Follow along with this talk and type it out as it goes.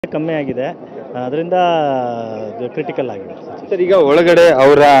ಕಮ್ಮಿ ಆಗಿದೆ, ಅದರಿಂದ ಕ್ರಿಟಿಕಲ್ ಆಗಿದೆ ಸರ್. ಈಗ ಒಳಗಡೆ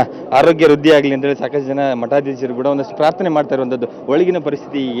ಅವರ ಆರೋಗ್ಯ ವೃದ್ಧಿ ಆಗಲಿ ಅಂತೇಳಿ ಸಾಕಷ್ಟು ಜನ ಮಠಾಧೀಶರು ಕೂಡ ಒಂದಷ್ಟು ಪ್ರಾರ್ಥನೆ ಮಾಡ್ತಾ ಇರುವಂಥದ್ದು. ಒಳಗಿನ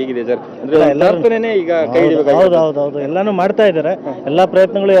ಪರಿಸ್ಥಿತಿ ಹೇಗಿದೆ ಸರ್? ಅಂದ್ರೆ ಪ್ರಾರ್ಥನೆ ಈಗ ಕೈ ಹಿಡಿಯಬೇಕಾಗಿದೆ. ಹೌದು, ಎಲ್ಲಾನು ಮಾಡ್ತಾ ಇದ್ದಾರೆ. ಎಲ್ಲ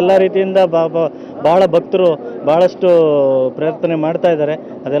ಪ್ರಯತ್ನಗಳು ಎಲ್ಲ ರೀತಿಯಿಂದ ಬಹಳ ಭಕ್ತರು ಬಹಳಷ್ಟು ಪ್ರಯತ್ನ ಮಾಡ್ತಾ ಇದ್ದಾರೆ.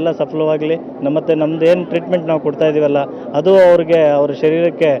 ಅದೆಲ್ಲ ಸಫಲವಾಗಲಿ. ಮತ್ತೆ ನಮ್ದು ಏನು ಟ್ರೀಟ್ಮೆಂಟ್ ನಾವು ಕೊಡ್ತಾ ಇದೀವಲ್ಲ, ಅದು ಅವ್ರ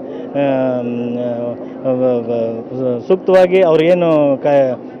ಶರೀರಕ್ಕೆ ಸೂಕ್ತವಾಗಿ ಅವ್ರು ಏನು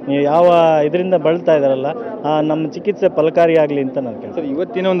ಯಾವ ಇದರಿಂದ ಬಳಲ್ತಾ ಇದಾರಲ್ಲ, ನಮ್ಮ ಚಿಕಿತ್ಸೆ ಫಲಕಾರಿಯಾಗಲಿ ಅಂತ ನಾನು ಕೇಳ್ತೀನಿ. ಸರ್,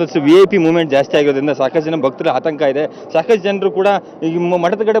 ಇವತ್ತಿನ ಒಂದಷ್ಟು VIP ಮೂವ್ಮೆಂಟ್ ಜಾಸ್ತಿ ಆಗೋದ್ರಿಂದ ಸಾಕಷ್ಟು ಜನ ಭಕ್ತರ ಆತಂಕ ಇದೆ. ಸಾಕಷ್ಟು ಜನರು ಕೂಡ ಈಗ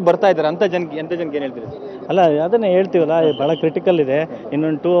ಮಠದ ಕಡೆ ಬರ್ತಾ ಇದ್ದಾರೆ. ಎಂಥ ಜನಕ್ಕೆ ಏನು ಹೇಳ್ತೀರಿ? ಅಲ್ಲ, ಅದನ್ನೇ ಹೇಳ್ತೀವಲ್ಲ, ಭಾಳ ಕ್ರಿಟಿಕಲ್ ಇದೆ.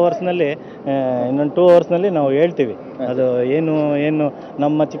 ಇನ್ನೊಂದು 2 ಅವರ್ಸ್ನಲ್ಲಿ ನಾವು ಹೇಳ್ತೀವಿ ಅದು ಏನು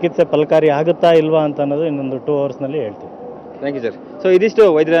ನಮ್ಮ ಚಿಕಿತ್ಸೆ ಫಲಕಾರಿ ಆಗುತ್ತಾ ಇಲ್ವಾ ಅಂತ ಅನ್ನೋದು ಇನ್ನೊಂದು 2 ಅವರ್ಸ್ನಲ್ಲಿ ಹೇಳ್ತೀವಿ. Thank you sir. ಸೊ ಇದಿಷ್ಟು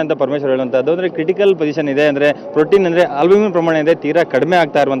ವೈದ್ಯರ ಅಂತ ಪರಮೇಶ್ವರ್ ಹೇಳುವಂಥದ್ದು. ಅಂದರೆ ಕ್ರಿಟಿಕಲ್ ಪೊಸಿಷನ್ ಇದೆ, ಅಂದರೆ ಪ್ರೋಟೀನ್ ಅಂದರೆ ಆಲ್ಬುಮಿನ್ ಪ್ರಮಾಣ ಇದೆ, ತೀರಾ ಕಡಿಮೆ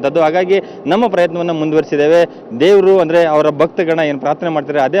ಆಗ್ತಾ ಇರುವಂಥದ್ದು. ಹಾಗಾಗಿ ನಮ್ಮ ಪ್ರಯತ್ನವನ್ನು ಮುಂದುವರಿಸಿದ್ದೇವೆ. ದೇವರು ಅಂದರೆ ಅವರ ಭಕ್ತಗಣ ಏನು ಪ್ರಾರ್ಥನೆ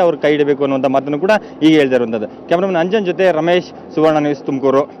ಮಾಡ್ತಾರೆ ಅದೇ ಅವ್ರು ಕೈ ಹಿಡಬೇಕು ಅನ್ನುವಂಥ ಮಾತನ್ನು ಕೂಡ ಈಗ ಹೇಳ್ತಾ ಇರುವಂಥದ್ದು. ಕ್ಯಾಮ್ರಾಮನ್ ಅಂಜನ್ ಜೊತೆ ರಮೇಶ್, ಸುವರ್ಣ ನ್ಯೂಸ್,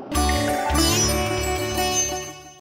 ತುಮಕೂರು.